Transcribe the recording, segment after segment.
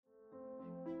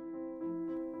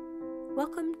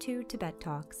Welcome to Tibet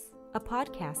Talks, a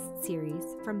podcast series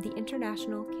from the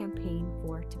International Campaign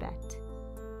for Tibet.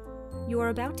 You are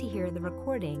about to hear the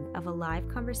recording of a live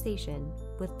conversation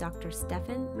with Dr.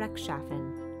 Stefan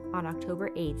Rechtschaffen on October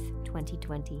 8th,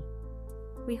 2020.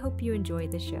 We hope you enjoy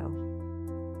the show.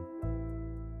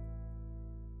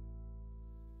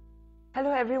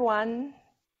 Hello everyone,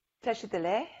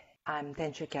 Tashitele. I'm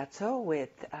Tencho Gyatso with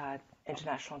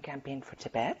International Campaign for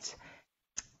Tibet.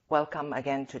 Welcome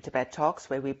again to Tibet Talks,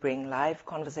 where we bring live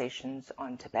conversations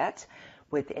on Tibet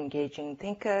with engaging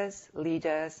thinkers,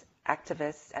 leaders,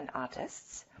 activists, and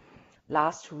artists.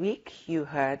 Last week, you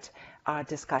heard our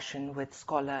discussion with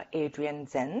scholar Adrian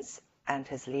Zenz and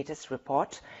his latest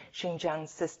report,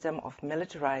 Xinjiang's System of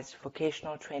Militarized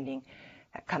Vocational Training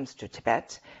Comes to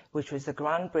Tibet, which was a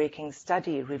groundbreaking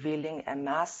study revealing a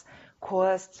mass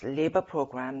coerced labor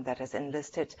program that has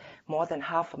enlisted more than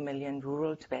 500,000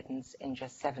 rural Tibetans in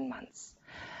just 7 months.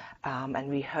 And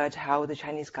we heard how the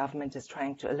Chinese government is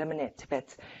trying to eliminate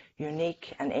Tibet's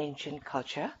unique and ancient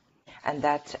culture. And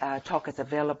that talk is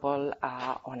available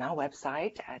on our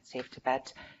website at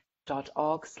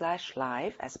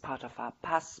safetibet.org/live as part of our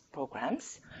past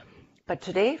programs. But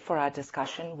today, for our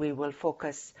discussion, we will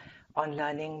focus on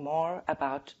learning more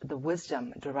about the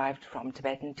wisdom derived from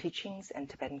Tibetan teachings and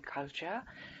Tibetan culture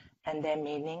and their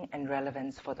meaning and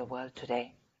relevance for the world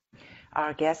today.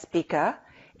 Our guest speaker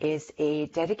is a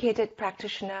dedicated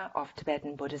practitioner of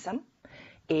Tibetan Buddhism,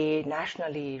 a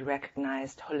nationally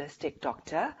recognized holistic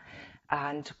doctor,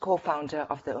 and co-founder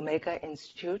of the Omega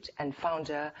Institute and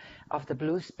founder of the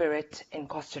Blue Spirit in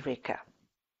Costa Rica.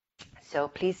 So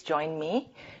please join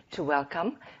me to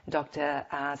welcome Dr.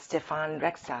 Stefan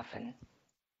Rechtschaffen.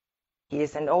 He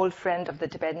is an old friend of the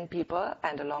Tibetan people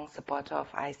and a long supporter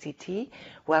of ICT.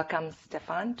 Welcome,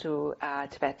 Stefan, to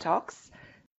Tibet Talks.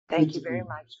 Thank you very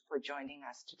much for joining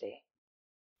us today.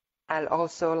 I'll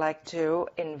also like to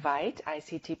invite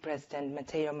ICT President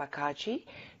Matteo Macacci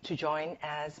to join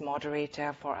as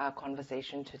moderator for our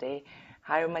conversation today.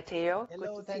 Hi, Matteo.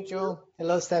 Hello, thank you.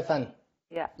 Hello, Stefan.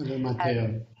 Yeah. Hello,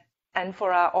 Matteo. And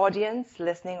for our audience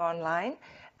listening online,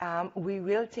 we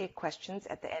will take questions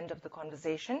at the end of the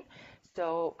conversation.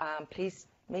 So please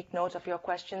make note of your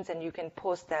questions and you can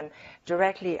post them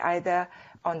directly either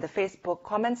on the Facebook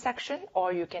comment section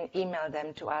or you can email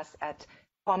them to us at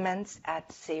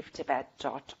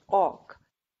comments@safetibet.org.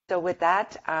 So with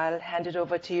that, I'll hand it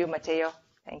over to you, Matteo.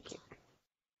 Thank you.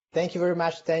 Thank you very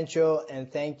much, Tencho,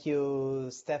 and thank you,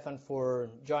 Stefan,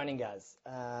 for joining us.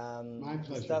 My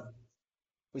pleasure.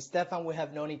 With Stefan, we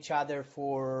have known each other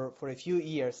for a few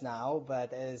years now,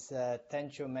 but as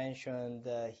Tencho mentioned,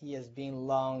 he has been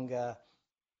long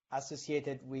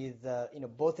associated with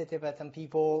both the Tibetan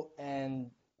people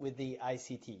and with the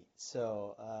ICT.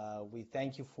 So we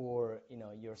thank you for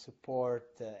your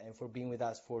support and for being with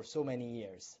us for so many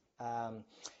years.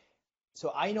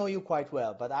 So I know you quite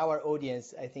well, but our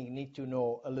audience, I think, need to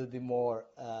know a little bit more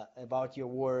about your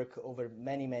work over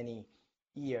many, many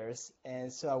years. And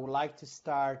so I would like to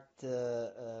start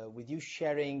with you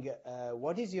sharing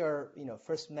what is your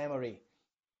first memory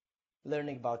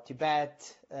learning about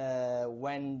Tibet?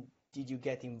 When did you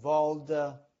get involved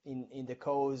in the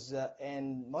cause?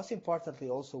 And most importantly,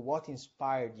 also, what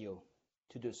inspired you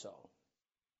to do so?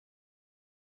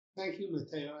 Thank you,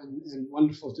 Matteo, and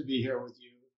wonderful to be here with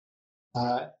you.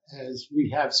 As we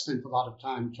have spent a lot of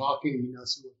time talking,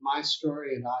 some of my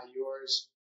story and yours.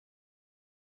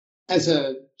 As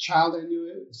a child, I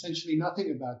knew essentially nothing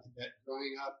about Tibet.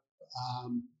 Growing up,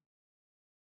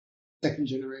 second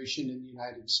generation in the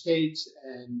United States,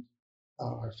 and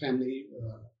our family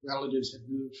relatives had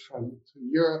moved from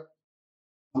Europe.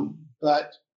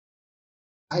 But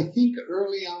I think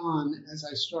early on, as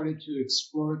I started to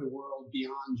explore the world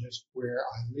beyond just where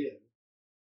I live,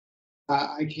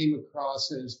 I came across,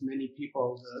 as many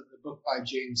people, the book by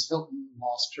James Hilton,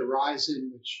 Lost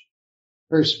Horizon, which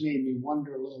first made me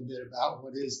wonder a little bit about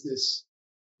what is this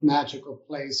magical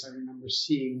place. I remember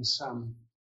seeing some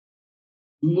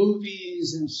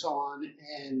movies and so on,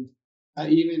 and I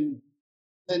even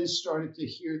then started to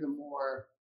hear the more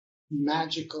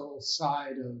magical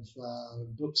side of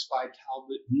books by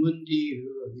Talbot Mundi,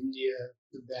 who of India,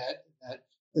 Tibet,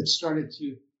 that started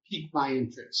to pique my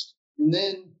interest. And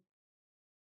then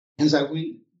as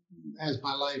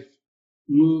my life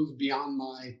moved beyond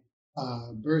my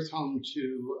birth home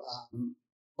to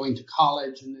going to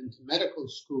college and then to medical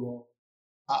school,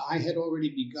 I had already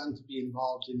begun to be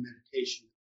involved in meditation.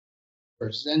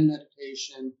 First Zen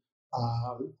meditation,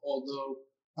 although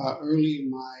early in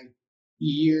my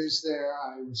years there,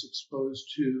 I was exposed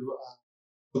to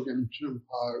Phogam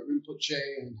Trungpa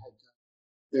Rinpoche and had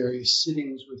various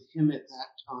sittings with him at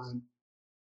that time.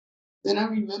 Then I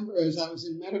remember as I was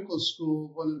in medical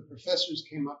school, one of the professors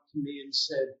came up to me and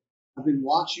said, I've been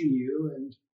watching you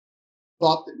and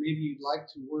thought that maybe you'd like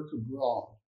to work abroad.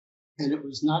 And it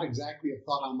was not exactly a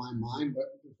thought on my mind, but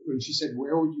when she said,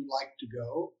 where would you like to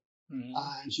go?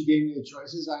 And she gave me the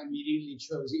choices, I immediately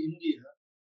chose India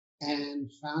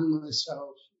and found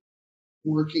myself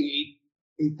working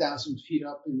 8,000 feet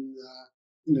up in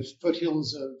the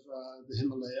foothills of the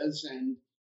Himalayas.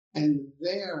 And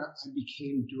there I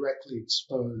became directly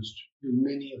exposed to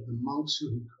many of the monks who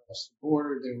had crossed the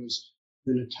border. There was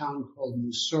in a town called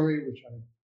Mussoorie, which I've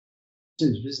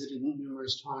since visited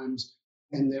numerous times.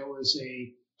 And there was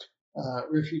a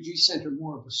refugee center,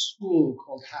 more of a school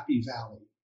called Happy Valley.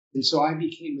 And so I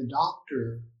became a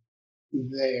doctor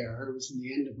there. It was in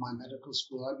the end of my medical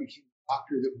school. I became a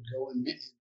doctor that would go and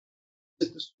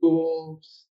visit the school,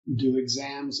 do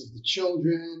exams of the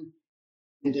children,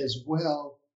 and as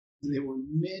well, there were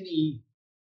many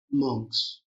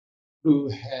monks who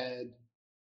had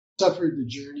suffered the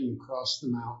journey across the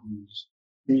mountains.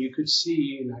 And you could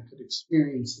see and I could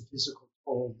experience the physical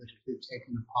toll that it had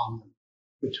taken upon them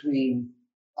between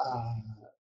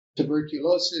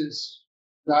tuberculosis,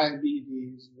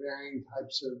 diabetes, varying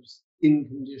types of skin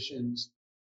conditions.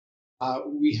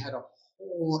 We had a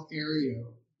whole area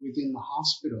within the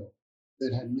hospital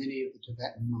that had many of the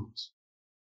Tibetan monks.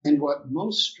 And what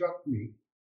most struck me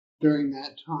during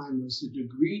that time was the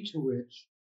degree to which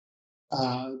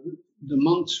the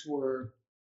monks were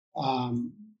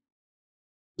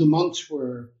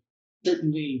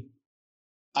certainly,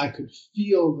 I could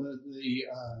feel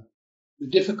the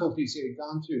difficulties they had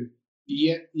gone through,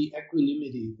 yet the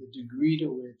equanimity, the degree to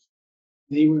which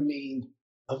they remained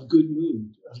of good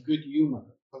mood, of good humor,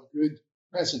 of good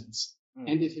presence.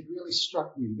 And it had really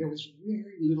struck me. There was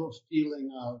very little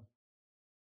feeling of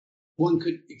one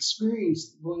could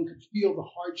feel the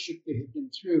hardship they had been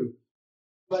through,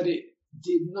 but it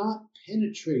did not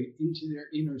penetrate into their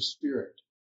inner spirit.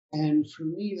 And for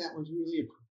me, that was really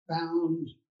a profound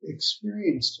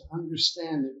experience to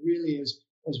understand that really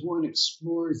as one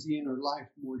explores the inner life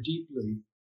more deeply,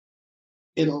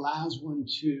 it allows one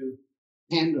to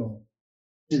handle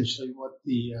essentially what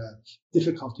the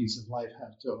difficulties of life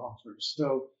have to offer.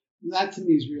 So that to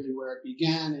me is really where it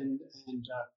began. And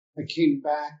I came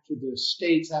back to the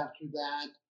States after that,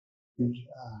 and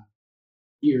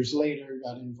years later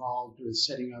got involved with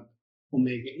setting up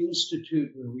Omega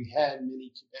Institute, where we had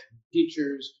many Tibetan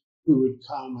teachers who would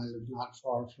come. I lived not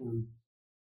far from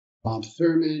Bob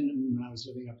Thurman when I was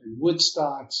living up in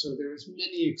Woodstock. So there was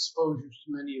many exposures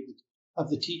to many of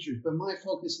the teachers. But my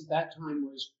focus at that time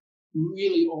was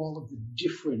really all of the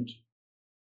different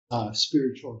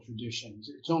spiritual traditions.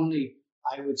 It's only,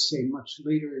 I would say, much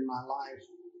later in my life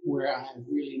where I have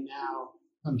really now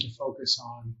come to focus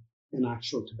on an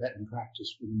actual Tibetan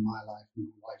practice within my life and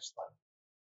my wife's life.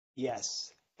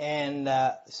 Yes. And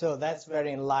so that's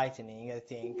very enlightening, I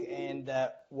think. And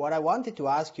what I wanted to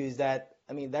ask you is that,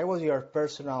 I mean, that was your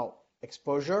personal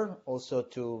exposure also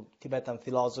to Tibetan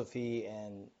philosophy.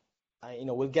 And,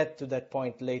 we'll get to that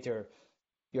point later.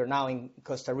 You're now in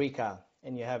Costa Rica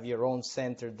and you have your own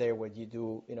center there where you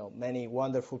do, many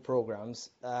wonderful programs.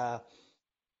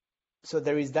 So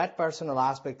there is that personal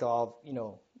aspect of,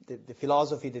 the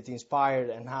philosophy that inspired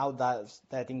and how does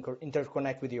that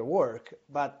interconnect with your work.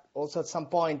 But also at some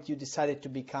point you decided to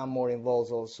become more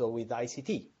involved also with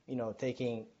ICT,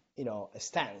 taking, a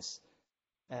stance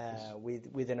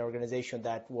with an organization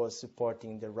that was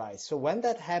supporting the rights. So when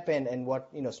that happened and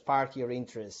what, sparked your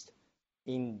interest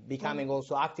in becoming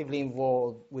also actively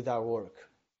involved with our work?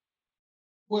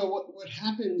 Well, what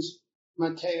happens,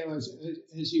 Matteo,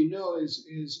 as you know,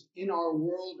 is in our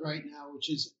world right now, which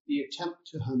is the attempt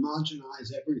to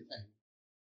homogenize everything.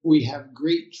 We have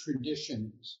great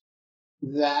traditions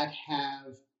that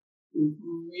have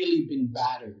really been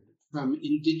battered from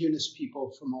indigenous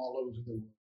people from all over the world.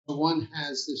 So one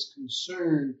has this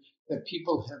concern that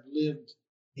people have lived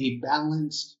a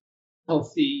balanced,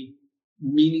 healthy,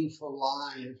 meaningful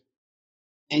life,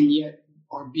 and yet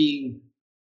are being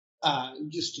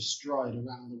just destroyed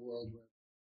around the world.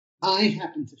 I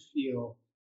happen to feel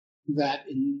that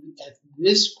at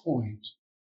this point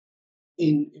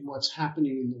in what's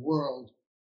happening in the world,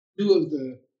 two of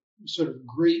the sort of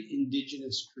great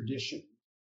indigenous traditions,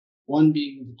 one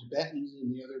being the Tibetans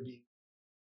and the other being,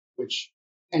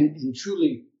 and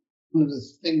truly one of the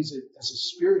things that as a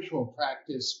spiritual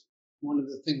practice, one of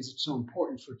the things that's so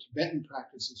important for Tibetan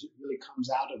practice is it really comes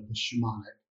out of the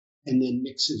shamanic and then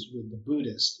mixes with the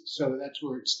Buddhist. So that's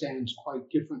where it stands quite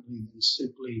differently than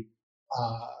simply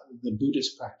the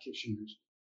Buddhist practitioners.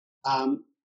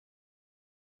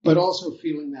 but also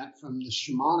feeling that from the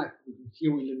shamanic.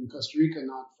 Here we live in Costa Rica,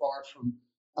 not far from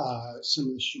some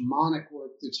of the shamanic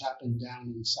work that's happened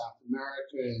down in South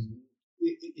America and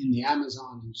in the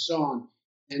Amazon and so on.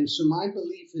 And so my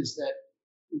belief is that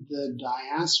the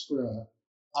diaspora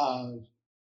of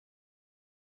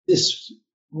this,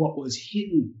 what was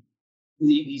hidden,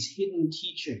 these hidden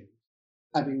teachings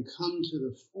having come to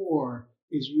the fore,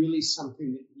 is really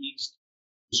something that needs to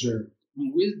be preserved.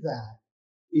 And with that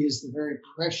is the very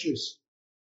precious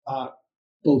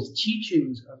both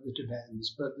teachings of the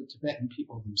Tibetans, but the Tibetan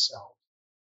people themselves.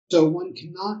 So one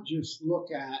cannot just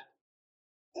look at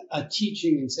a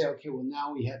teaching and say, okay, well,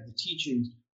 now we have the teachings,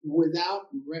 without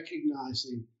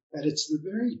recognizing that it's the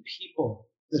very people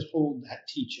that hold that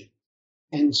teaching.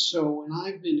 And so when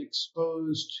I've been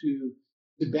exposed to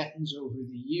Tibetans over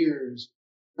the years,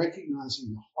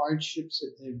 recognizing the hardships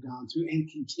that they've gone through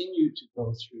and continue to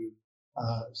go through,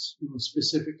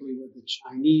 specifically with the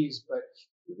Chinese, but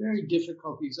the very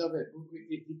difficulties of it,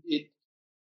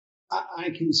 I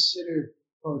consider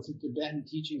both the Tibetan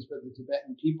teachings, but the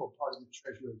Tibetan people part of the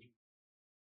treasure of Japan.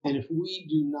 And if we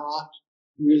do not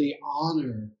really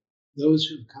honor those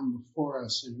who've come before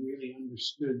us and really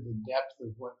understood the depth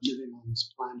of what living on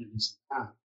this planet is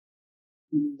about,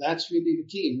 that's really the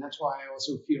key. And that's why I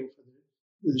also feel for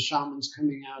the shamans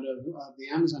coming out of the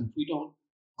Amazon. If we don't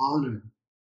honor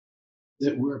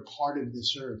that we're part of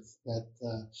this earth, that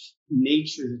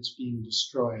nature that's being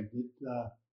destroyed,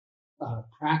 that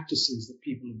practices that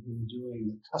people have been doing,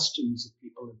 the customs that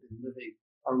people have been living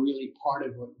are really part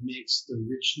of what makes the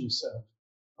richness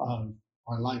of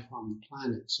our life on the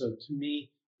planet. So to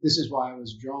me, this is why I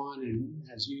was drawn, and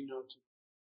as you know, to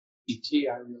PT,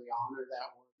 I really honor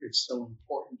that work. It's so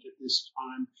important at this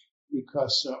time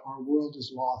because our world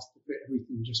is lost if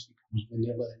everything just becomes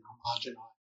vanilla and homogenized.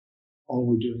 All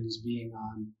we're doing is being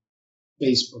on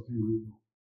Facebook and Google.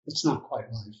 It's not quite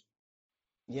life.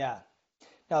 Yeah.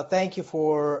 Now, thank you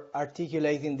for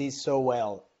articulating this so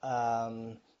well.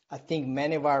 I think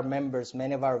many of our members,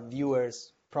 many of our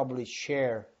viewers probably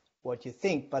share what you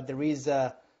think, but there is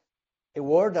a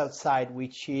world outside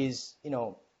which is,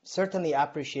 certainly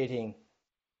appreciating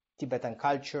Tibetan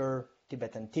culture,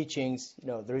 Tibetan teachings.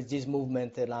 There is this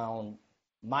movement around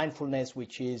mindfulness,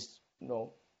 which is,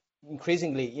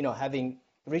 increasingly,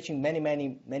 reaching many,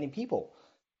 many, many people.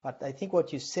 But I think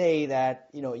what you say that,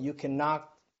 you cannot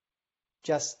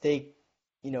just take,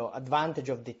 advantage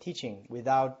of the teaching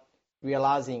without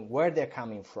realizing where they're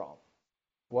coming from.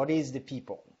 What is the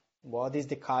people? What is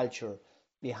the culture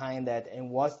behind that? And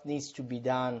what needs to be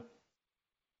done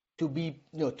to be,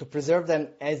 to preserve them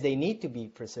as they need to be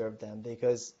preserved them?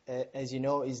 Because as you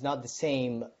know, it's not the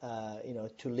same,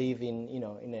 to live in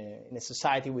a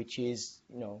society which is,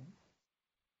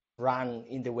 run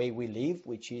in the way we live,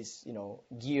 which is,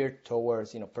 geared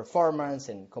towards, performance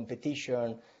and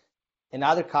competition, and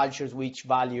other cultures which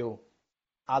value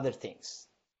other things.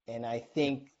 And I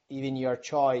think even your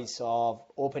choice of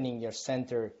opening your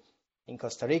center in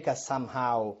Costa Rica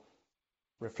somehow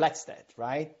reflects that,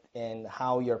 right? And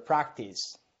how your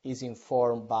practice is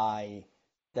informed by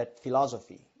that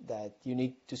philosophy, that you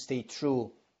need to stay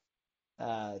true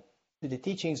to the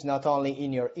teachings, not only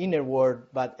in your inner world,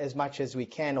 but as much as we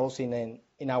can also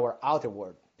in our outer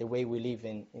world, the way we live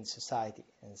in society.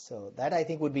 And so that I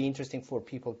think would be interesting for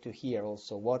people to hear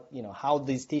also what, how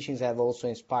these teachings have also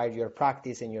inspired your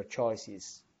practice and your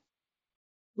choices.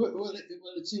 Well,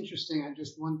 it's interesting.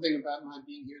 One thing about my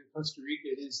being here in Costa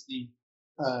Rica is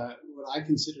what I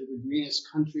consider the greenest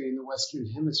country in the Western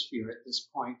Hemisphere at this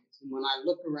point. And when I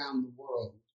look around the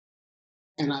world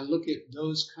and I look at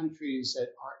those countries that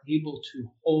are able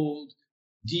to hold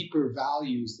deeper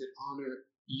values that honor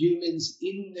humans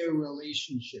in their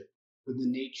relationship with the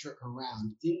nature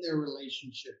around, in their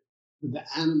relationship with the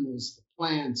animals, the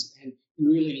plants, and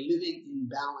really living in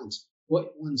balance,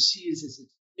 what one sees is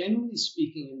it's generally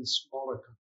speaking in the smaller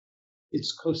countries.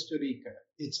 It's Costa Rica,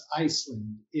 it's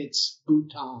Iceland, it's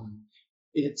Bhutan,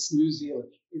 it's New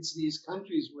Zealand. It's these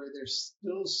countries where there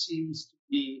still seems to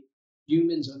be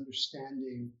humans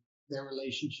understanding their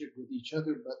relationship with each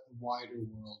other, but the wider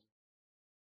world.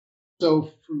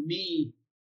 So for me,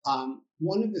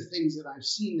 one of the things that I've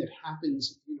seen that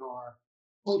happens in our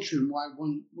culture, and why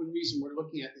one reason we're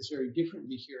looking at this very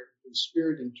differently here in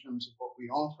Spirit in terms of what we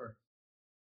offer,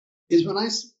 is when I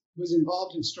was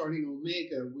involved in starting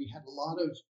Omega, we had a lot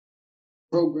of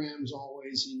programs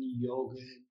always in yoga,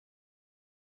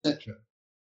 etc.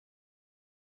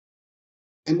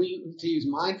 And to use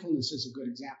mindfulness as a good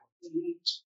example, it's an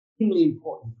extremely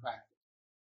important practice.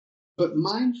 But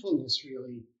mindfulness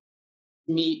really,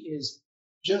 to me, is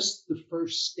just the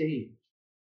first stage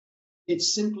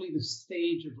It's simply the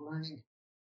stage of learning,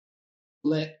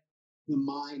 let the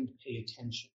mind pay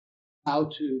attention, how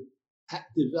to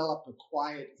develop a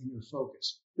quiet inner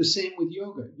focus. The same with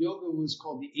yoga. Yoga was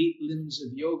called the 8 limbs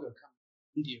of yoga coming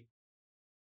from India.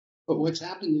 But what's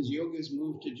happened is yoga has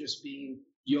moved to just being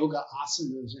yoga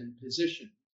asanas and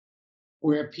position,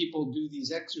 where people do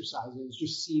these exercises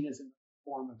just seen as a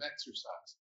form of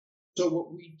exercise. So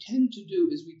what we tend to do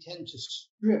is we tend to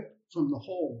strip from the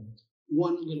whole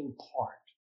one little part.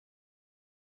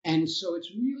 And so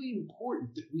it's really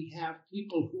important that we have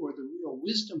people who are the real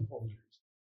wisdom holders,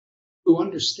 who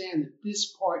understand that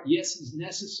this part, yes, is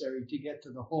necessary to get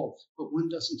to the whole, but one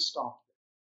doesn't stop there.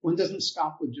 One doesn't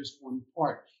stop with just one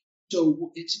part.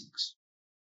 So it's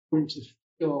important to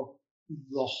feel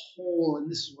the whole, and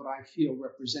this is what I feel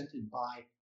represented by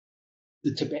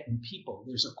the Tibetan people.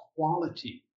 There's a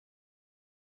quality.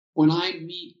 When I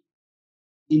meet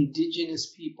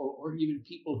indigenous people or even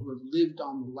people who have lived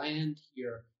on the land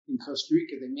here in Costa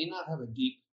Rica, they may not have a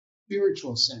deep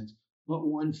spiritual sense, but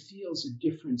one feels a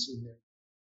difference in them.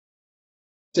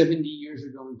 70 years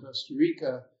ago in Costa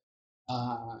Rica,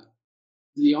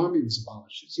 the army was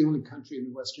abolished. It's the only country in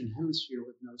the Western Hemisphere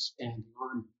with no standing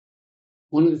army.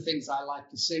 One of the things I like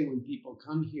to say when people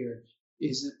come here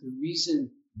is that the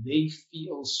reason they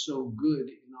feel so good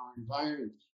in our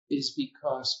environment is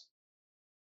because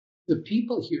the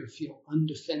people here feel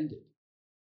undefended.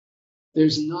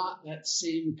 There's not that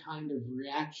same kind of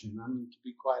reaction. I mean, to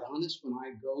be quite honest, when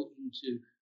I go into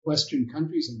Western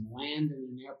countries and land in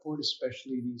an airport,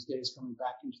 especially these days coming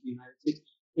back into the United States,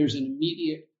 there's an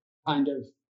immediate kind of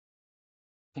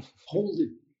hold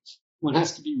it. One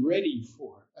has to be ready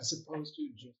for, as opposed to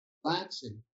just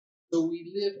relaxing. So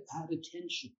we live at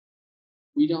attention.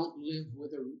 We don't live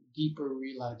with a deeper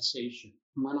relaxation.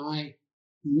 When I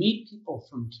meet people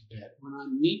from Tibet, when I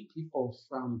meet people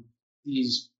from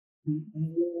these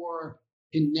more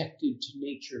connected to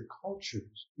nature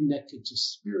cultures, connected to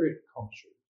spirit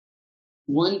cultures,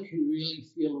 one can really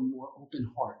feel a more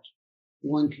open heart.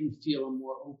 One can feel a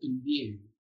more open being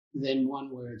than one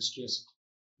where it's just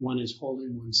one is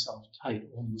holding oneself tight,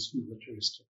 almost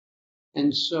militaristic.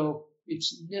 And so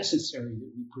it's necessary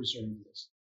that we preserve this.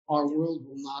 Our world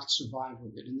will not survive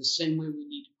with it. In the same way we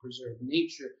need to preserve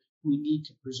nature, we need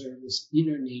to preserve this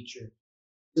inner nature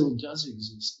that still does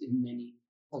exist in many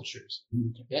cultures, and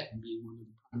the Tibetan being one of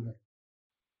the primary.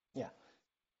 Yeah.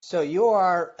 So you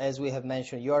are, as we have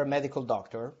mentioned, you are a medical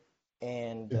doctor,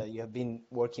 and you have been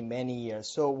working many years.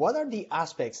 So what are the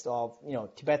aspects of,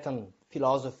 Tibetan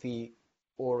philosophy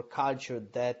or culture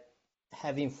that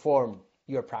have informed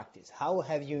your practice? How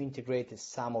have you integrated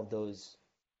some of those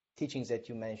teachings that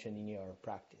you mentioned in your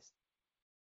practice?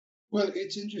 Well,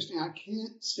 it's interesting. I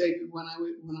can't say when I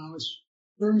was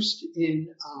first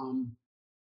in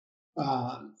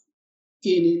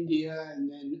India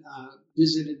and then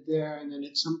visited there, and then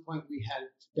at some point we had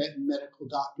Tibetan medical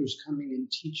doctors coming and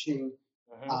teaching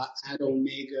at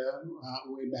Omega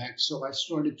way back. So I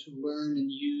started to learn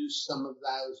and use some of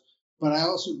those, but I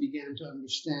also began to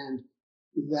understand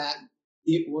that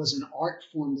it was an art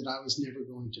form that I was never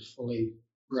going to fully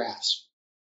grasp.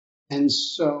 And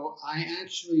so I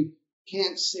actually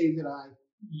can't say that I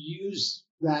use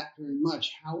that very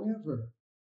much. However,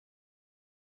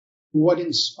 what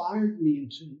inspired me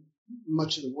into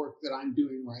much of the work that I'm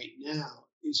doing right now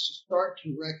is to start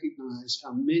to recognize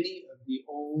how many of the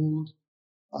old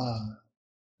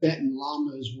Tibetan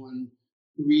lamas, one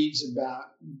reads about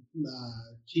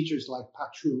teachers like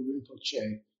Patrul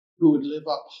Rinpoche, who would live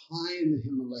up high in the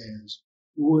Himalayas,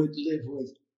 would live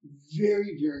with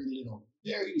very, very little,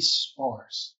 very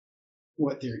sparse,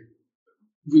 what their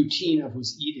routine of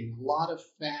was eating, a lot of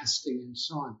fasting and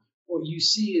so on. What you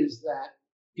see is that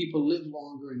people live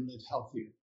longer and live healthier.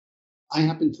 I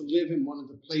happen to live in one of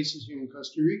the places here in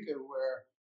Costa Rica where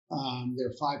there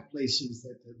are 5 places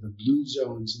that the blue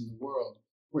zones in the world,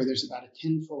 where there's about a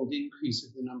 10-fold increase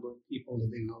of the number of people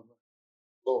living over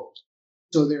gold.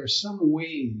 So there are some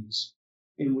ways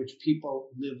in which people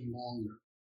live longer.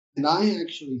 And I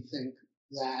actually think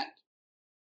that,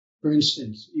 for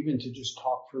instance, even to just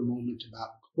talk for a moment about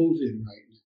COVID right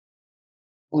now,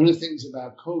 one of the things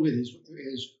about COVID is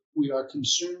we are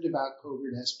concerned about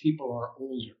COVID as people are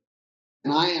older.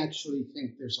 And I actually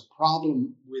think there's a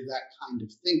problem with that kind of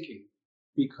thinking,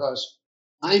 because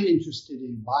I'm interested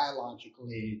in biological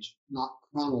age, not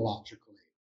chronological age.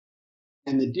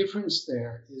 And the difference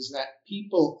there is that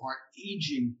people are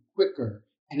aging quicker.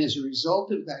 And as a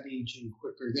result of that aging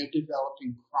quicker, they're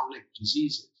developing chronic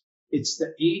diseases. It's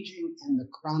the aging and the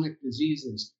chronic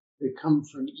diseases that come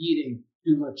from eating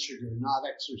too much sugar, not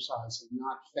exercising,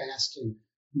 not fasting,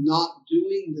 not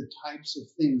doing the types of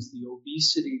things, the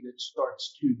obesity that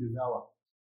starts to develop.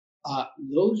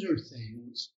 Those are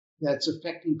things that's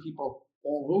affecting people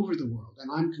all over the world.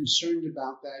 And I'm concerned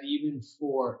about that even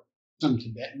for some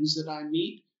Tibetans that I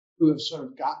meet who have sort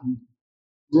of gotten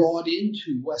brought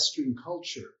into Western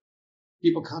culture.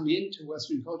 People come into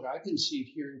Western culture. I can see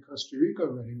it here in Costa Rica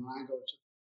already when I go to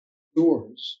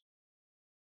stores.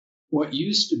 What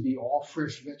used to be all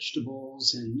fresh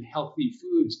vegetables and healthy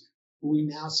foods, we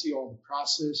now see all the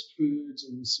processed foods,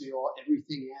 and we see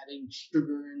everything adding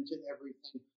sugar into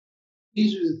everything.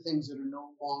 These are the things that are no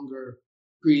longer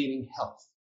creating health.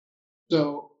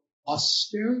 So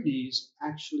austerities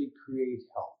actually create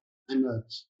health. I'm a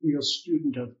real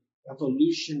student of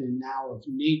evolution and now of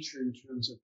nature in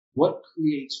terms of what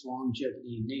creates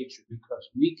longevity in nature, because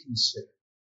we consider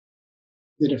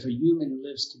that if a human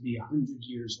lives to be 100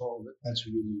 years old, that's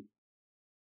really,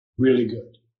 really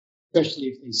good, especially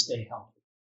if they stay healthy.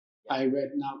 I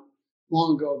read not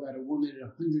long ago about a woman at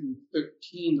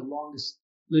 113, the longest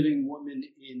living woman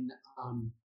in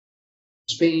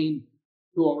Spain,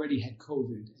 who already had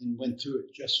COVID and went through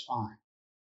it just fine.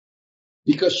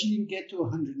 Because she didn't get to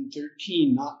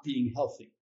 113 not being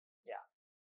healthy. Yeah.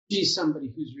 She's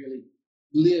somebody who's really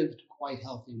lived quite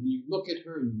healthy. When you look at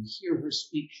her and you hear her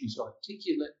speak, she's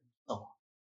articulate and so on.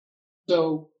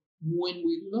 So when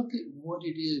we look at what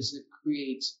it is that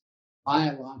creates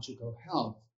biological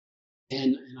health,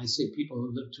 and I say people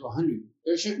who live to 100,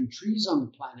 there are certain trees on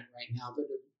the planet right now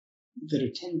that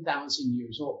are 10,000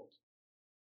 years old.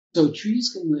 So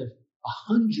trees can live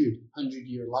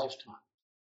 100-year lifetime.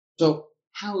 So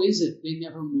how is it they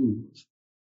never move?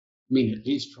 I mean, at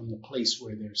least from the place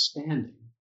where they're standing.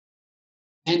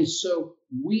 And so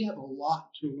we have a lot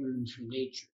to learn from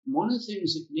nature. One of the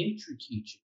things that nature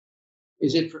teaches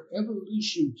is that for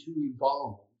evolution to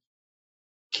evolve,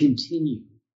 continue,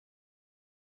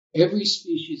 every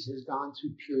species has gone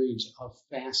through periods of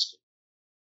fasting,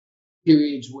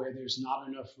 periods where there's not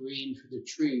enough rain for the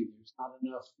tree, there's not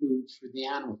enough food for the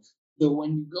animal. So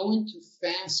when you go into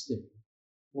fasting,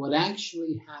 what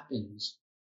actually happens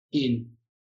in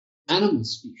animal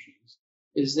species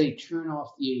is they turn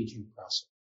off the aging process,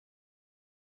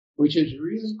 which is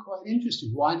really quite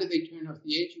interesting. Why do they turn off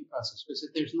the aging process? Because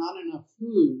if there's not enough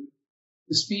food,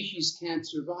 the species can't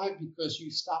survive because you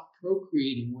stop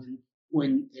procreating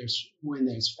when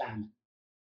there's famine.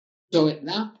 So at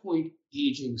that point,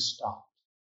 aging stops.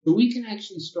 So we can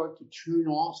actually start to turn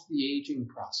off the aging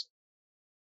process.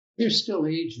 They're still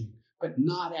aging, but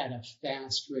not at a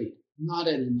fast rate, not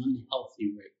at an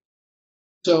unhealthy rate.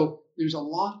 So there's a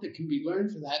lot that can be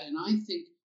learned for that. And I think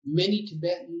many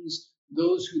Tibetans,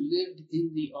 those who lived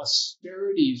in the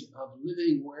austerities of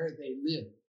living where they live,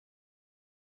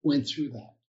 went through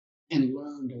that and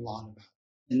learned a lot about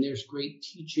it. And there's great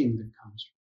teaching that comes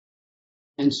from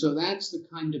it. And so that's the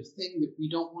kind of thing that we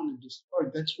don't want to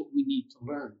discard. That's what we need to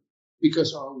learn,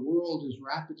 because our world is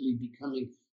rapidly becoming,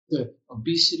 the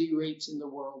obesity rates in the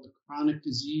world, the chronic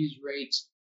disease rates,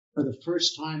 for the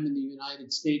first time in the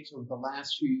United States over the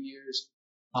last few years,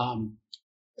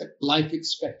 life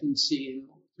expectancy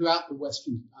throughout the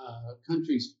Western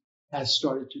countries has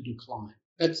started to decline.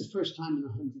 That's the first time in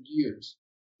 100 years.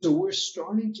 So we're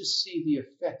starting to see the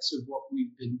effects of what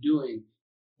we've been doing.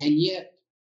 And yet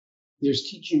there's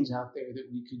teachings out there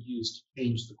that we could use to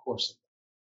change the course of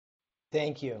it.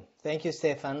 Thank you. Thank you,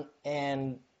 Stefan.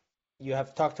 And you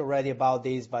have talked already about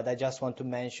this, but I just want to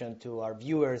mention to our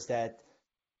viewers that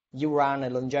you run a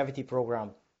longevity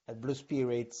program at Blue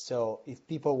Spirit. So if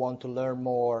people want to learn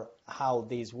more how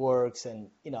this works, and,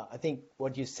 I think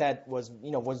what you said was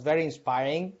very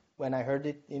inspiring when I heard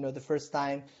it, the first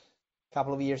time a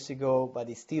couple of years ago, but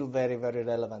it's still very, very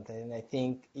relevant. And I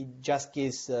think it just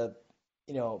gives,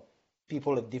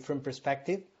 people a different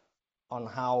perspective on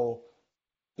how,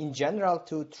 in general,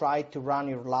 to try to run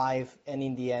your life and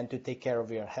in the end to take care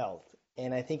of your health.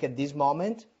 And I think at this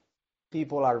moment,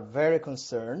 people are very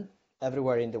concerned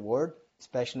everywhere in the world,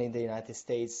 especially in the United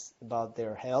States, about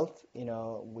their health.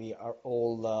 We are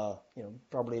all,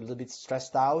 probably a little bit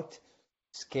stressed out,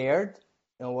 scared.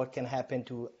 What can happen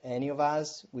to any of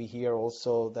us. We hear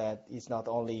also that it's not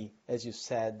only, as you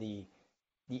said, the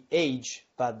age,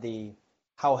 but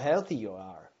how healthy you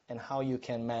are and how you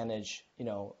can manage,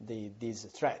 this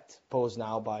threat posed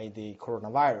now by the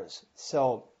coronavirus.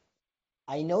 So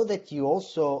I know that you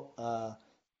also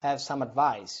have some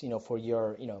advice, for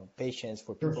your, patients,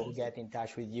 for people who get in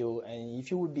touch with you. And if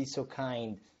you would be so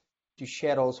kind to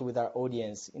share also with our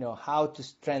audience, how to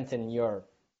strengthen your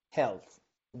health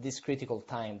this critical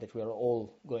time that we are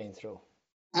all going through.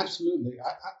 Absolutely.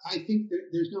 I think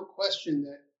there's no question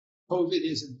that COVID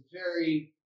is a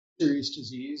very serious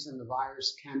disease, and the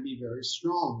virus can be very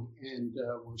strong, and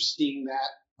we're seeing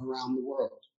that around the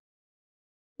world.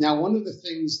 Now, one of the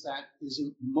things that is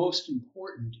most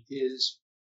important is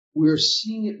we're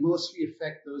seeing it mostly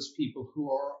affect those people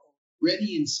who are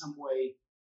already in some way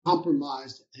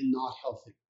compromised and not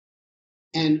healthy.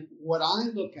 And what I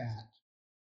look at,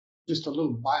 just a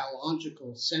little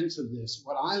biological sense of this,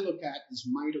 what I look at is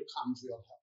mitochondrial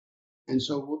health. And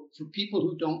so for people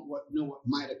who don't know what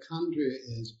mitochondria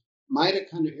is,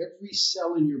 every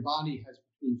cell in your body has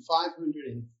between 500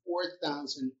 and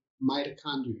 4,000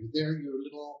 mitochondria. They're your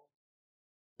little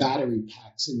battery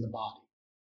packs in the body.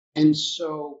 And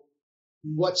so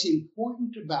what's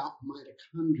important about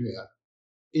mitochondria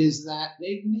is that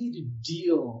they've made a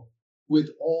deal with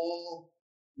all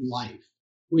life,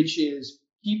 which is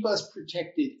keep us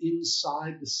protected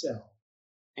inside the cell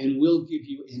and we'll give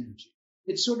you energy.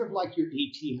 It's sort of like your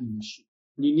ATM machine.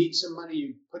 When you need some money,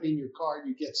 you put in your card,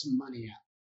 you get some money out.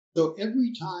 So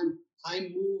every time I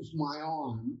move my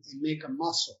arm and make a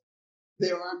muscle,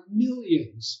 there are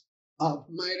millions of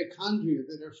mitochondria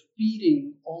that are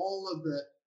feeding all of the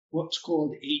what's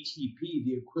called ATP,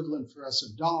 the equivalent for us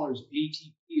of dollars.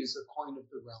 ATP is the coin of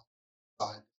the realm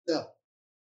inside the cell.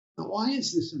 Now, why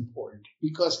is this important?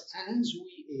 Because as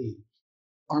we age,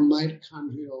 our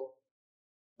mitochondrial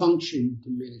function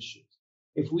diminishes.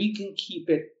 If we can keep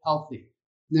it healthy,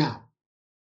 now,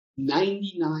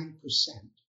 99%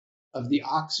 of the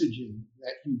oxygen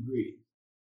that you breathe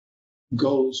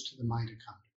goes to the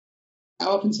mitochondria. I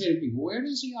often say to people, where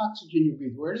does the oxygen you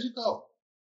breathe, where does it go?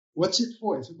 What's it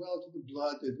for? It's well to the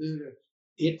blood.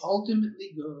 It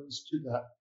ultimately goes to the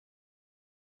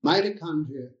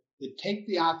mitochondria that take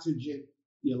the oxygen,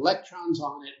 the electrons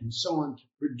on it, and so on to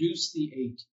produce the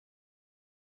ATP.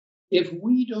 If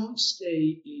we don't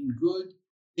stay in good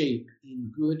shape,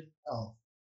 in good health,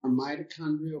 our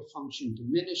mitochondrial function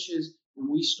diminishes, and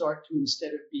we start to,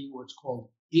 instead of being what's called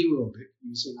aerobic,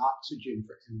 using oxygen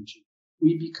for energy,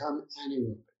 we become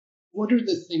anaerobic. What are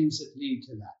the things that lead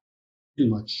to that? Too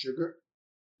much sugar,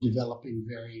 developing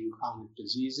varying chronic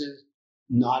diseases,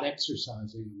 not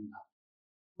exercising enough.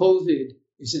 COVID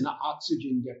is an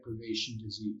oxygen deprivation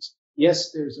disease.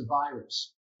 Yes, there's a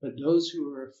virus, but those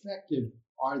who are affected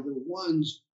are the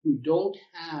ones who don't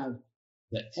have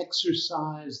the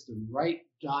exercise, the right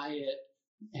diet,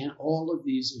 and all of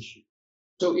these issues.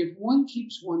 So if one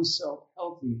keeps oneself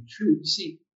healthy, true, you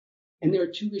see, and there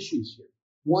are two issues here.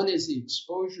 One is the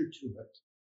exposure to it,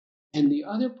 and the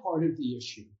other part of the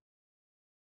issue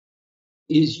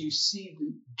is you see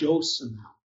the dose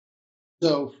amount.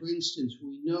 So, for instance,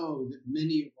 we know that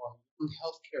many of our young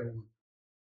healthcare workers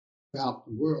throughout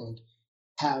the world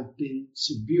have been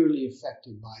severely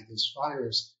affected by this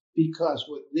virus because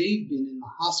what they've been in the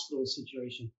hospital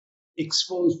situation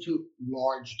exposed to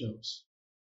large dose.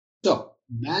 So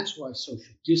that's why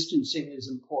social distancing is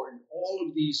important, all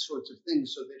of these sorts of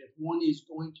things, so that if one is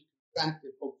going to contract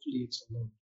it, hopefully it's a low dose.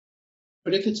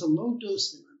 But if it's a low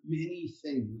dose, there are many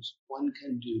things one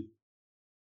can do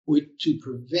to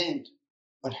prevent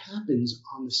what happens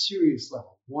on the serious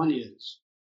level. One is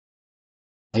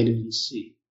vitamin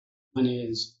C. One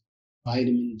is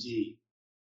vitamin D.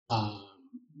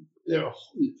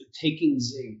 Taking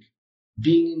zinc,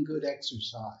 being in good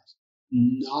exercise,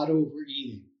 not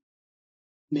overeating,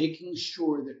 making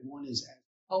sure that one is as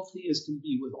healthy as can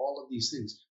be with all of these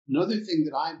things. Another thing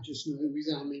that I've just known, the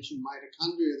reason I mentioned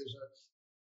mitochondria, there's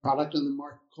a product on the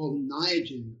market called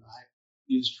Niagen that I've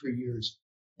used for years,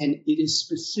 and it is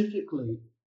specifically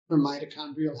for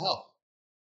mitochondrial health.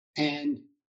 And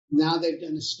now they've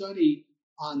done a study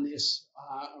on this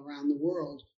around the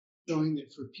world, showing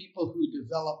that for people who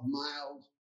develop mild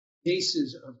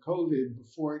cases of COVID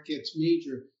before it gets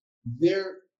major,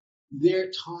 their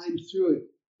time through it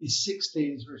is 6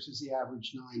 days versus the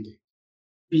average 9 days,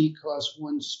 because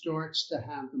one starts to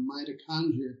have the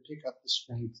mitochondria pick up the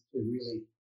strength to really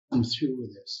come through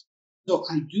with this. So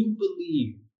I do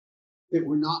believe that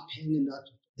we're not paying enough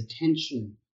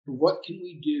attention to what can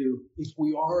we do if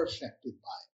we are affected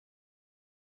by it.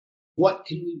 What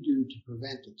can we do to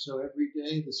prevent it? So every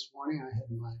day this morning I had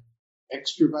my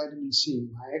extra vitamin C,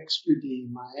 my extra D,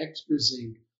 my extra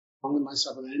zinc, along with my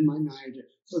supplement and my Niagen.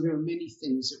 So there are many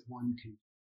things that one can do.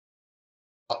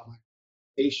 Up my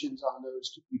patients on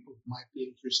those to people who might be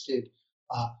interested.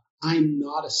 I'm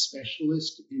not a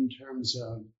specialist in terms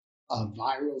of a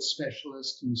viral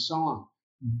specialist and so on,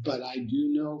 but I do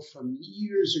know from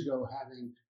years ago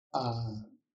having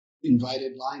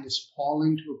invited Linus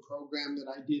Pauling to a program that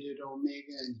I did at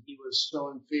Omega, and he was so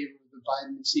in favor of the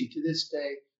vitamin C. To this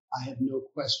day, I have no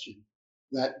question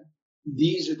that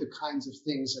these are the kinds of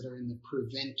things that are in the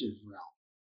preventive realm.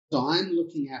 So I'm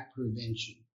looking at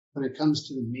prevention. When it comes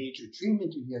to the major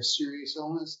treatment, if you have serious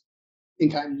illness, I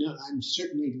think I'm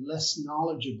certainly less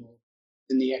knowledgeable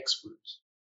than the experts.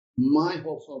 My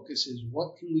whole focus is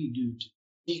what can we do to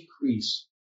decrease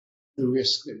the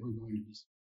risk that we're going to be.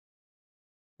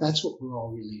 That's what we're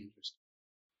all really interested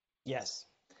in. Yes,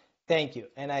 thank you.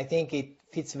 And I think it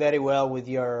fits very well with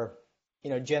your,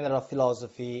 general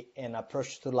philosophy and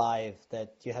approach to life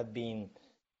that you have been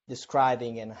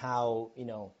describing, and how,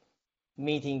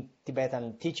 meeting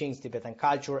Tibetan teachings, Tibetan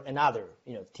culture, and other,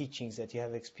 teachings that you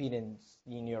have experienced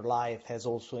in your life has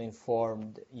also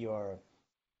informed your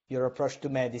approach to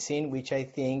medicine, which I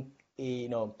think,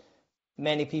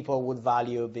 many people would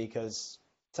value, because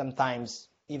sometimes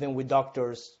even with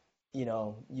doctors,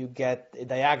 you get a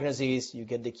diagnosis, you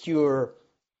get the cure,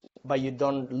 but you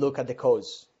don't look at the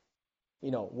cause,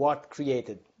 what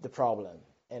created the problem.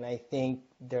 And I think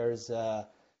there's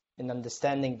an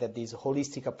understanding that this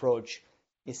holistic approach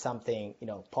is something,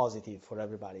 positive for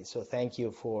everybody. So thank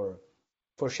you for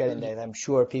sharing that. I'm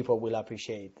sure people will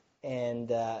appreciate.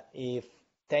 And if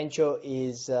Tencho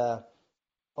is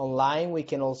online, we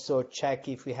can also check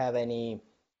if we have any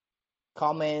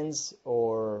comments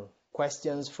or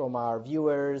questions from our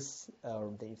viewers,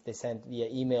 or if they send via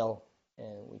email,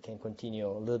 and we can continue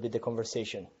a little bit the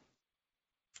conversation.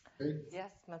 Yes,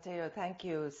 Matteo, thank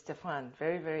you, Stefan.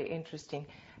 Very, very interesting,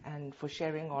 and for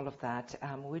sharing all of that.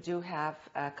 We do have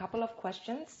a couple of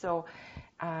questions, so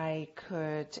I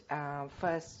could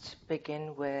first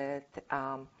begin with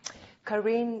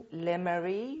Karine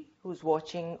Lemery, who's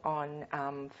watching on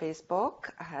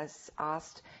Facebook, has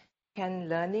asked, can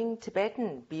learning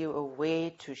Tibetan be a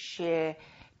way to share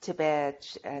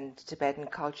Tibet and Tibetan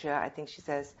culture? I think she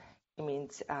says it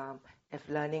means if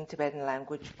learning Tibetan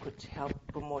language could help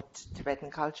promote Tibetan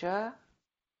culture.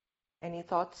 Any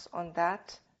thoughts on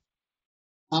that?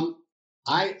 I'm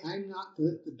not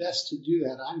the best to do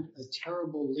that. I'm a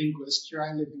terrible linguist. Here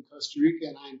I live in Costa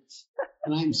Rica,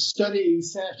 and I'm studying,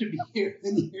 sad to be here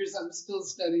in years, I'm still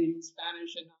studying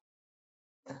Spanish,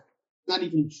 and not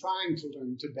even trying to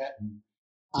learn Tibetan,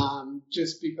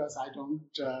 just because I don't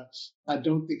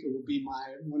think it will be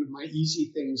one of my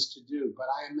easy things to do. But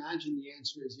I imagine the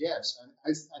answer is yes.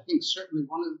 I think certainly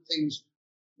one of the things,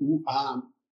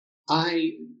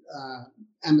 I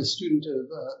am a student of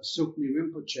Tsokmi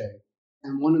Rinpoche,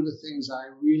 and one of the things I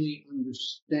really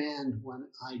understand when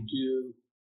I do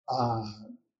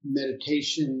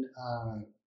meditation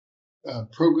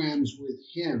programs with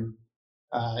him,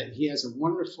 he has a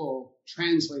wonderful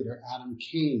translator, Adam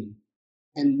Kane,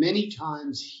 and many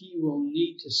times he will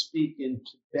need to speak in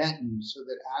Tibetan so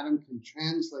that Adam can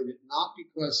translate it, not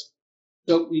because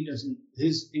Tsokmi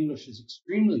his English is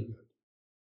extremely good,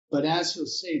 but as he'll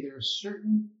say, there are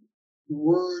certain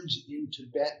words in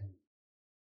Tibetan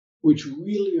which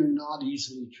really are not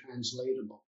easily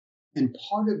translatable. And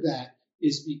part of that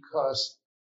is because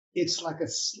it's like a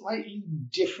slightly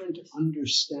different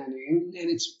understanding.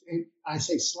 And I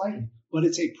say slightly, but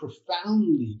it's a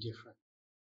profoundly different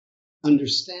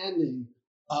understanding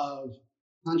of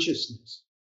consciousness,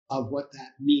 of what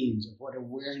that means, of what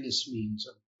awareness means,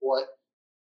 of what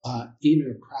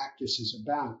inner practice is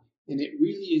about. And it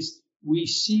really is, we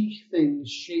see things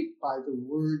shaped by the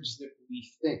words that we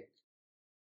think.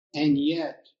 And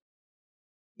yet,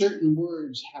 certain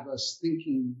words have us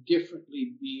thinking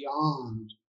differently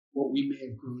beyond what we may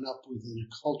have grown up with in a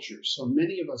culture. So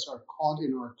many of us are caught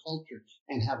in our culture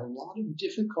and have a lot of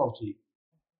difficulty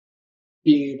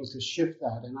being able to shift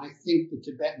that. And I think the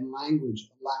Tibetan language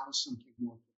allows something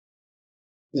more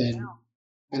than,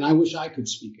 and I wish I could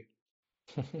speak it.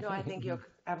 No, I think you're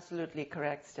absolutely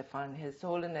correct, Stefan. His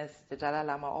Holiness, the Dalai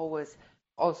Lama, always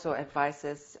also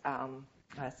advises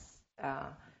us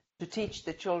to teach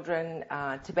the children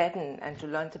Tibetan and to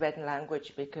learn Tibetan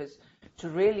language, because to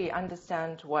really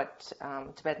understand what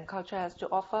Tibetan culture has to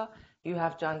offer, you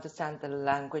have to understand the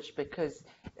language, because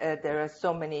there are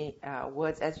so many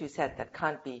words, as you said, that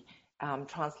can't be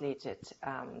translated,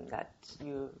 that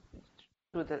you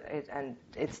through and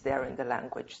it's there in the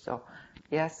language. So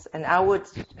yes, and I would,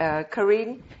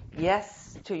 Karine,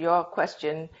 yes to your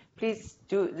question. Please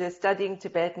do the studying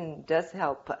Tibetan does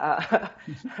help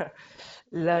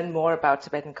learn more about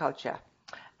Tibetan culture.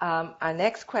 Our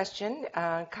next question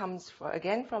comes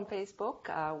again from Facebook.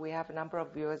 We have a number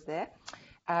of viewers there.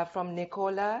 From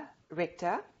Nicola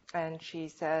Richter, and she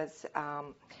says,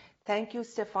 thank you,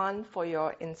 Stefan, for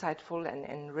your insightful and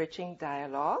enriching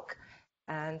dialogue.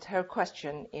 And her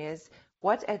question is,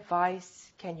 what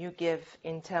advice can you give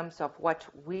in terms of what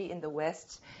we in the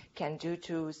West can do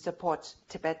to support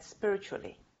Tibet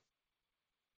spiritually?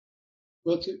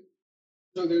 Well,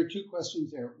 so there are two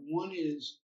questions there. One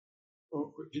is,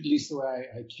 or at least the way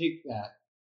I take that,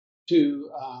 to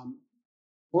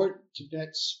support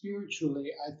Tibet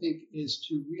spiritually, I think, is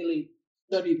to really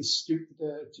study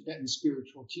the Tibetan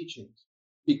spiritual teachings,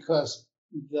 because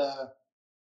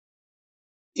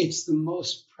it's the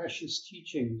most precious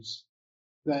teachings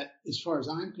that, as far as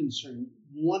I'm concerned,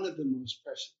 one of the most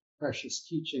precious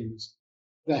teachings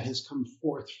that has come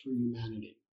forth for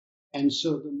humanity. And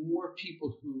so the more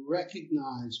people who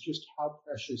recognize just how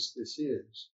precious this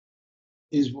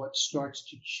is what starts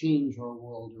to change our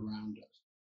world around us.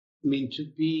 I mean, to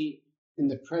be in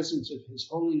the presence of His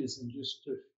Holiness and just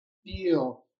to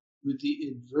feel with the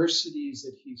adversities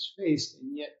that He's faced,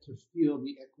 and yet to feel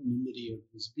the equanimity of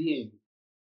His being.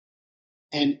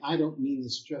 And I don't mean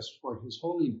this just for His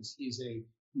Holiness. He's an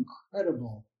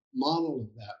incredible model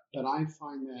of that. But I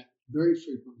find that very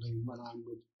frequently when I'm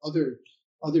with other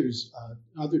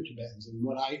Tibetans, and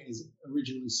what I, as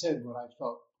originally said, what I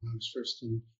felt when I was first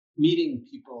meeting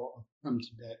people from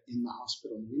Tibet in the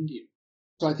hospital in India.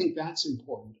 So I think that's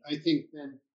important. I think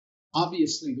then,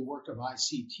 obviously, the work of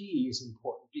ICT is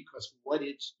important, because what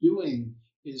it's doing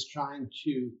is trying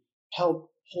to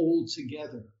help hold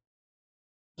together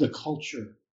the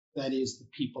culture that is the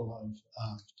people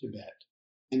of Tibet.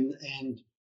 And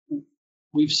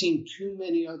we've seen too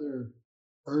many other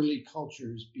early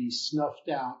cultures be snuffed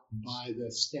out by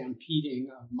the stampeding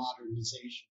of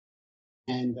modernization.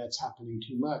 And that's happening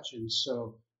too much. And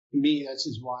so, to me, this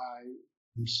is why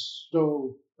I'm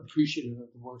so appreciative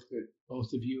of the work that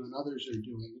both of you and others are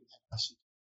doing at ICT.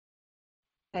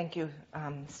 Thank you,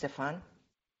 Stefan.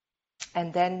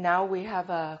 And then now we have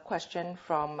a question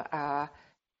from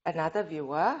another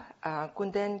viewer,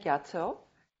 Kunden Gyatso.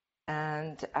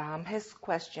 And his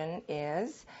question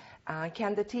is,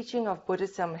 can the teaching of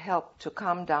Buddhism help to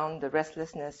calm down the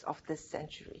restlessness of this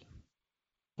century?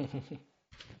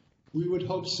 We would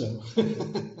hope so.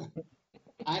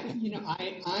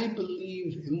 I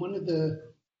believe, and one of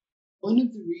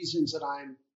the reasons that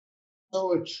I'm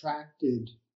so attracted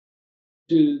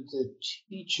to the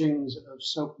teachings of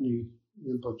Tsoknyi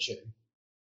Rinpoche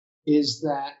is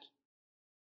that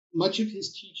much of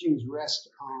his teachings rest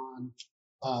on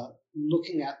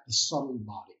looking at the subtle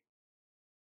body.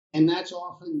 And that's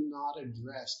often not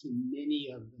addressed in many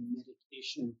of the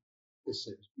meditation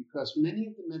practices, because many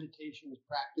of the meditation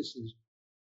practices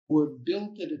were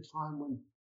built at a time when,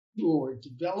 or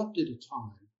developed at a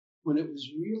time when it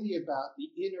was really about the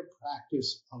inner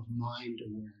practice of mind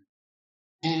awareness.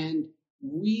 And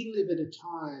we live at a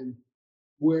time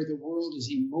where the world is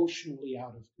emotionally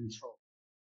out of control.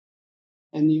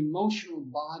 And the emotional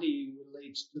body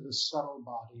relates to the subtle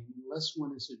body. And unless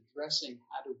one is addressing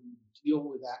how do we deal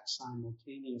with that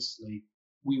simultaneously,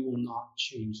 we will not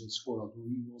change this world.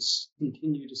 We will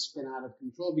continue to spin out of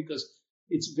control, because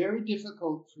it's very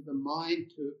difficult for the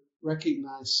mind to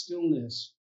recognize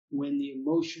stillness when the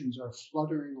emotions are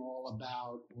fluttering all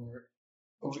about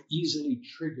or easily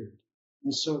triggered.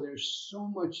 And so there's so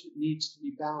much that needs to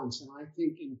be balanced. And I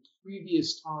think in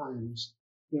previous times,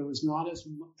 there was not as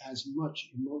much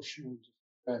emotional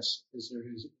distress as there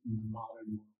is in the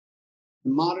modern world.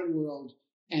 The modern world,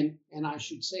 and I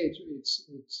should say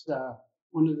it's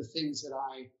one of the things that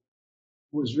I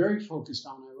was very focused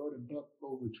on. I wrote a book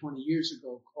over 20 years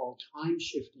ago called Time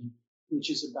Shifting, which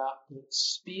is about the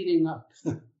speeding up.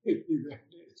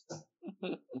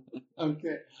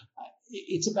 Okay.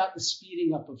 It's about the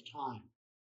speeding up of time.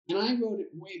 And I wrote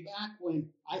it way back when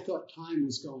I thought time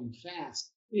was going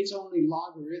fast. It's only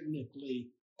logarithmically,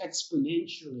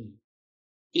 exponentially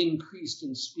increased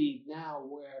in speed now,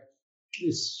 where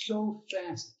it's so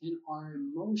fast in our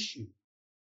emotion.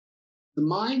 The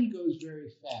mind goes very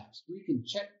fast. We can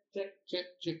check,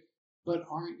 but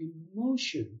our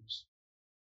emotions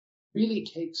really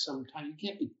take some time. You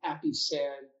can't be happy,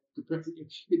 sad.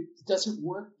 It doesn't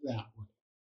work that way.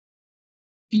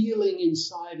 Feeling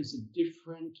inside is a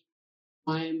different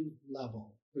time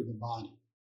level for the body.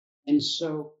 And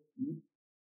so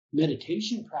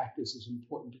meditation practice is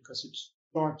important because it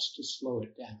starts to slow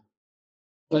it down.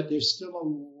 But there's still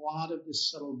a lot of this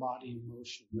subtle body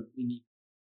emotion that we need.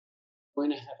 If we're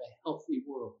going to have a healthy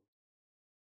world,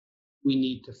 we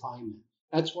need to find that.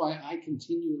 That's why I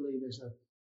continually, there's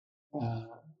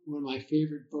one of my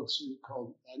favorite books is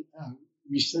called,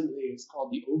 recently it's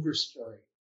called The Overstory,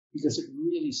 because it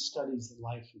really studies the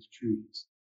life of trees.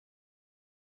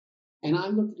 And I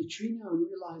look at a tree now and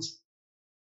realize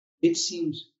it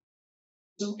seems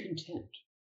so content,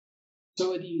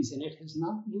 so at ease, and it has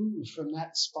not moved from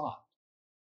that spot.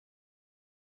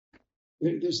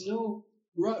 There's no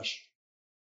rush.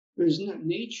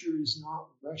 Nature is not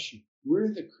rushing.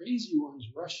 We're the crazy ones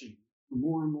rushing for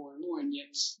more and more and more, and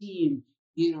yet seem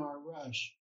in our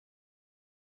rush,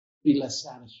 be less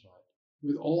satisfied.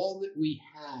 With all that we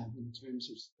have in terms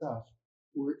of stuff,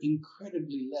 we're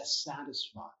incredibly less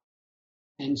satisfied.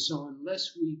 And so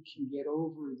unless we can get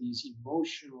over these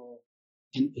emotional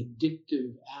and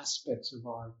addictive aspects of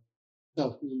our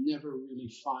self, we'll never really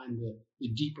find the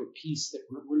deeper peace that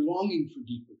we're longing for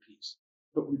deeper peace,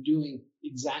 but we're doing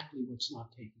exactly what's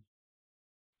not taken.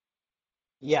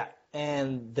 Yeah,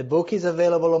 and the book is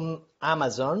available on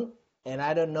Amazon. And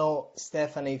I don't know,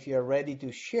 Stephanie, if you're ready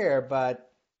to share,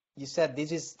 but you said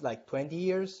this is like 20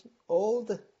 years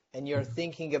old, and you're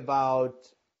thinking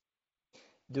about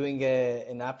doing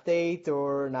an update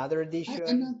or another edition?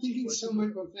 I'm not thinking so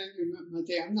much about that,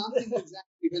 Mate. I'm not thinking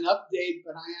exactly of an update,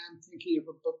 but I am thinking of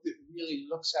a book that really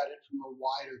looks at it from a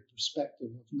wider perspective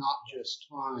of not just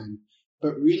time,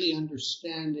 but really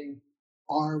understanding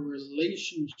our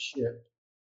relationship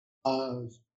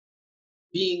of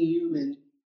being human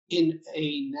in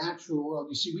a natural world.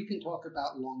 You see, we can talk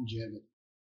about longevity,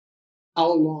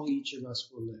 how long each of us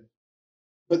will live.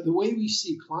 But the way we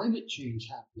see climate change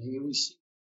happening, and we see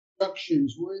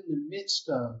destructions, we're in the midst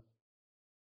of,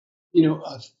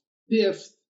 a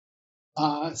fifth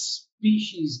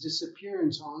species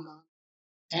disappearance on,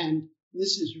 and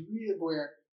this is really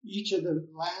where each of the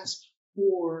last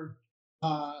 4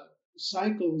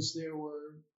 cycles there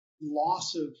were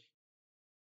loss of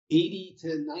 80 to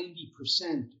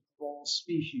 90% of all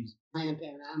species, plant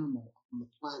and animal, on the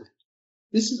planet.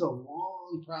 This is a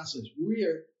long process. We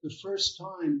are the first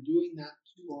time doing that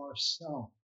to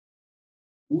ourselves.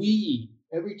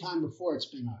 Every time before it's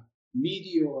been a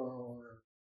meteor or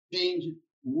change,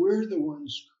 we're the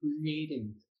ones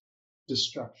creating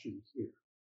destruction here.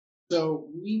 So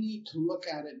we need to look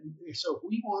at it. So if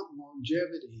we want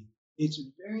longevity, it's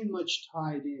very much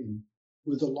tied in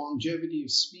with the longevity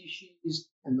of species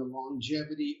and the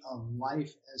longevity of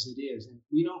life as it is. And if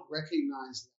we don't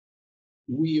recognize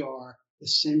that, we are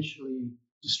essentially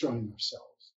destroying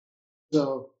ourselves.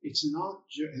 So it's not,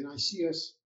 and I see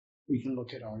us, we can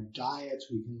look at our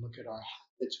diets, we can look at our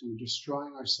habits, we're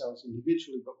destroying ourselves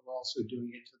individually, but we're also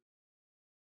doing it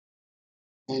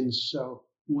to. And so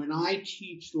when I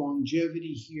teach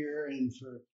longevity here, and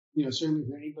for, certainly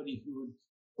for anybody who would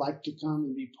like to come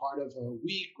and be part of a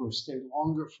week or stay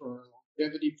longer for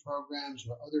longevity programs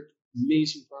or other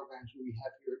amazing programs we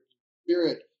have here at Blue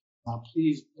Spirit,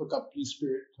 please look up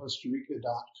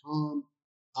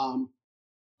bluespiritcostarica.com.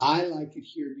 I like it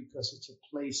here because it's a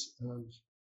place of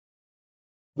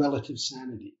relative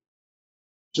sanity,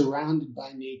 surrounded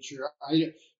by nature.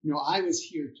 I was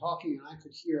here talking and I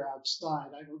could hear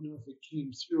outside. I don't know if it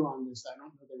came through on this. I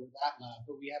don't know if they were that loud,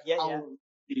 but we have howler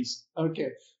monkeys.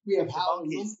 Okay. We have howler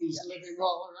monkeys living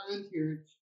all around here.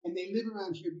 And they live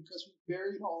around here because we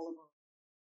buried all of our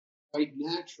quite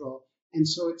natural. And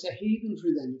so it's a haven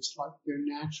for them. It's like their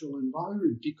natural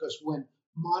environment, because when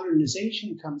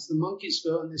modernization comes, the monkeys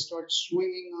go and they start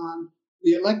swinging on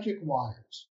the electric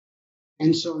wires.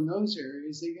 And so in those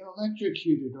areas, they get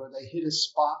electrocuted or they hit a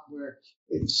spot where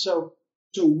it's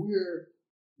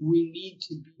we need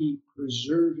to be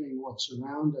preserving what's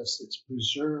around us that's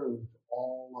preserved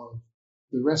all of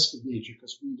the rest of nature,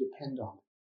 because we depend on it.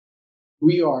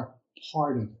 We are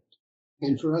part of it.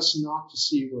 And for us not to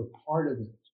see we're part of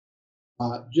it,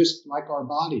 just like our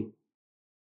body,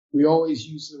 we always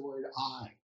use the word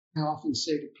I. I often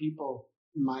say to people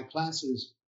in my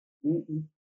classes,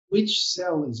 which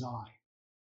cell is I?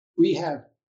 We have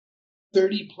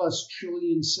 30 plus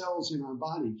trillion cells in our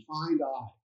body. Find I.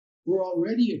 We're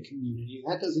already a community.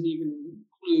 That doesn't even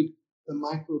include the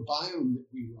microbiome that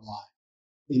we rely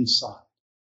inside.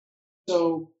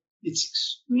 So it's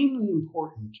extremely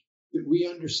important that we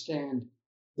understand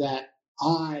that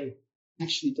I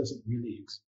actually doesn't really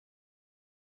exist.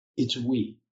 It's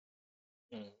we.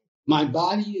 My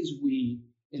body is we,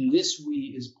 and this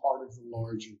we is part of the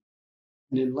larger.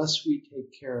 And unless we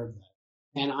take care of that,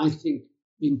 and I think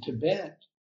in Tibet,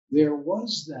 there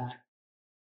was that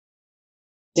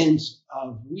sense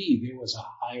of we. There was a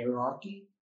hierarchy.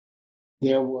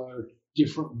 There were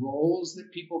different roles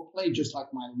that people played, just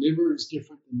like my liver is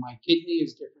different than my kidney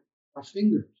is different than our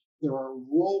finger. There are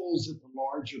roles that the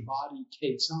larger body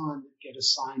takes on that get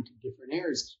assigned to different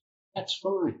areas. That's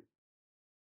fine.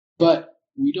 But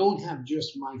we don't have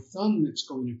just my thumb that's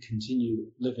going to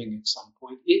continue living at some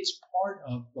point. It's part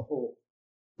of the whole.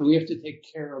 And we have to take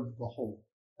care of the whole.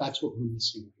 That's what we're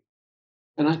missing.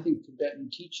 And I think Tibetan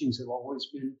teachings have always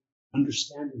been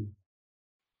understanding.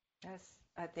 Yes,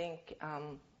 I think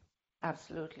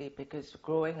absolutely, because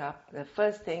growing up, the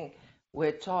first thing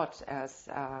we're taught as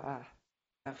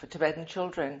for Tibetan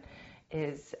children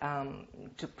is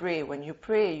to pray. When you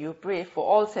pray for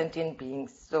all sentient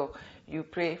beings. So you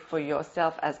pray for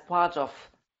yourself as part of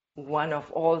one of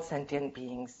all sentient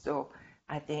beings. So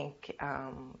I think,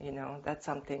 that's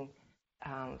something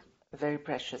very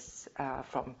precious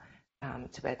from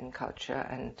Tibetan culture.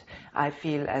 And I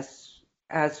feel as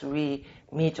we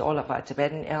meet all of our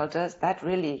Tibetan elders, that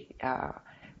really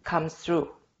comes through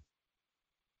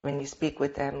when you speak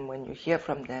with them, when you hear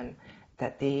from them,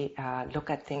 that they look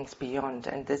at things beyond.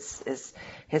 And this is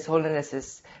His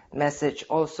Holiness's message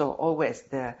also, always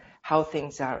how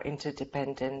things are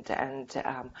interdependent and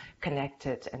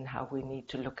connected, and how we need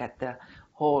to look at the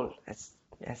whole, as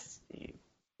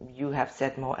you have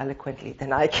said more eloquently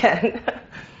than I can.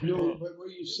 No, but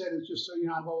what you said is just so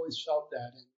I've always felt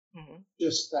that, and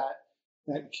just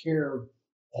that care of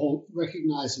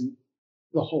recognizing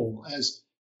the whole. As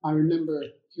I remember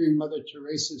hearing Mother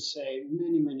Teresa say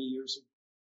many, many years ago,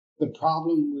 the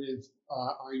problem with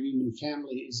our human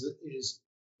family is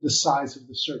the size of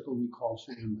the circle we call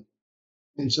family.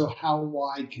 And so how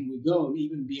wide can we go,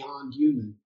 even beyond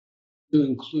human, to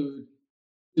include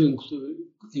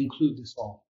this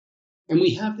all? And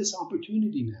we have this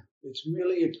opportunity now. It's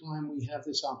really a time we have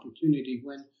this opportunity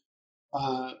when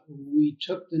we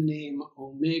took the name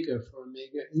Omega for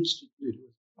Omega Institute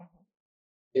with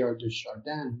Teilhard de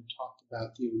Chardin, who talked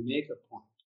about the Omega point,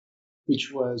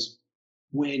 which was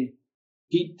when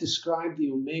he described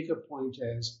the Omega point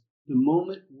as the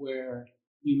moment where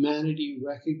humanity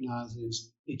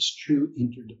recognizes its true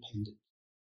interdependence.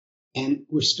 And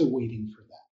we're still waiting for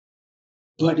that.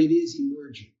 But it is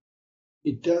emerging.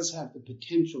 It does have the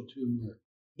potential to emerge.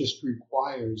 It just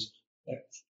requires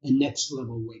a next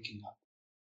level waking up.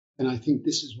 And I think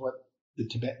this is what the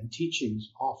Tibetan teachings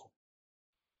offer.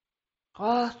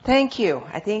 Well, thank you.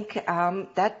 I think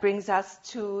that brings us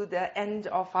to the end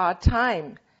of our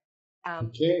time.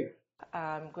 Okay.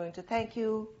 I'm going to thank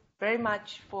you very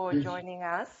much for joining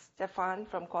us, Stefan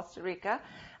from Costa Rica.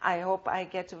 I hope I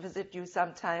get to visit you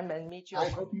sometime and meet you. I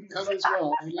hope you come as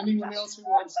well. And anyone else who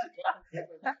wants to come,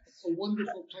 have a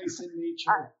wonderful place in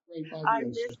nature right by the I ocean.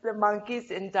 miss the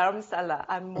monkeys in Dharamsala.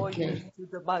 I'm more used to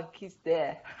the monkeys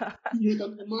there.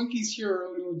 The monkeys here are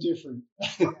a little different.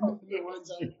 The ones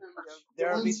I remember.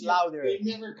 They're a bit louder. They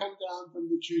never come down from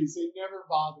the trees. They never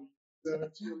bother. So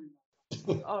it's really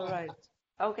nice. All right.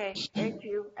 Okay. Thank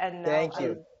you. And thank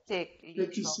you.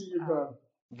 Good to see you, bro.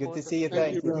 Good to see you.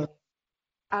 Thank you, bro.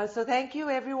 So thank you,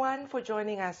 everyone, for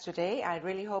joining us today. I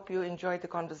really hope you enjoyed the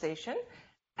conversation,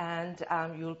 and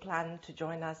you'll plan to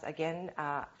join us again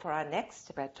for our next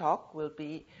Tibet Talk,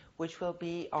 which will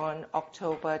be on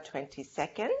October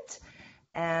 22nd.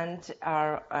 And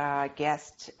our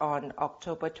guest on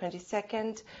October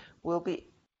 22nd will be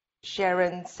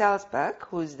Sharon Salzberg,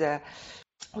 who's the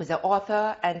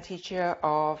author and teacher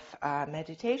of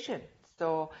meditation.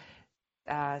 So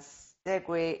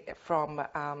segue from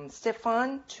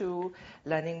Stefan to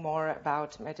learning more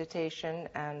about meditation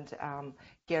and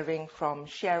hearing from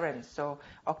Sharon. So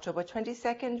October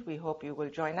 22nd, we hope you will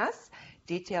join us.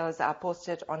 Details are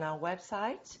posted on our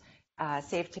website,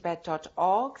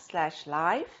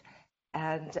 savetibet.org/live.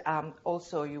 And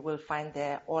also you will find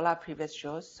there all our previous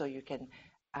shows, so you can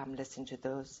listen to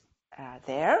those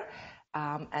there.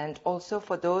 And also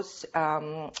for those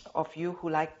of you who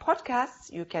like podcasts,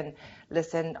 you can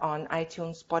listen on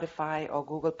iTunes, Spotify, or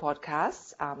Google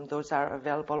Podcasts. Those are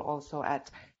available also at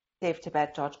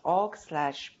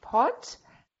savetibet.org/pod.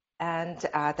 And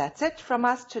that's it from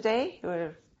us today.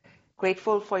 We're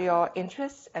grateful for your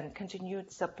interest and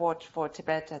continued support for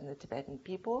Tibet and the Tibetan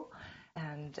people.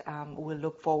 And we'll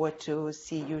look forward to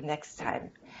see you next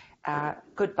time.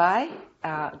 Goodbye.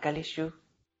 Galishu.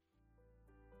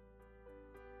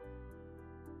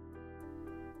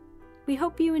 We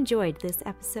hope you enjoyed this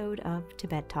episode of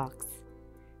Tibet Talks.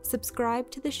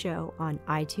 Subscribe to the show on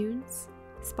iTunes,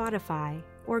 Spotify,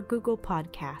 or Google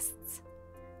Podcasts.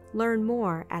 Learn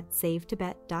more at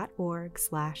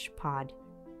savetibet.org/pod.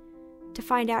 To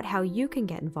find out how you can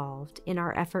get involved in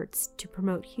our efforts to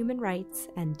promote human rights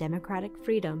and democratic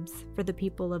freedoms for the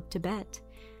people of Tibet,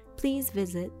 please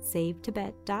visit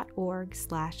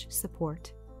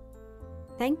savetibet.org/support.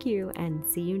 Thank you, and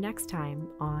see you next time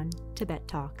on Tibet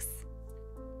Talks.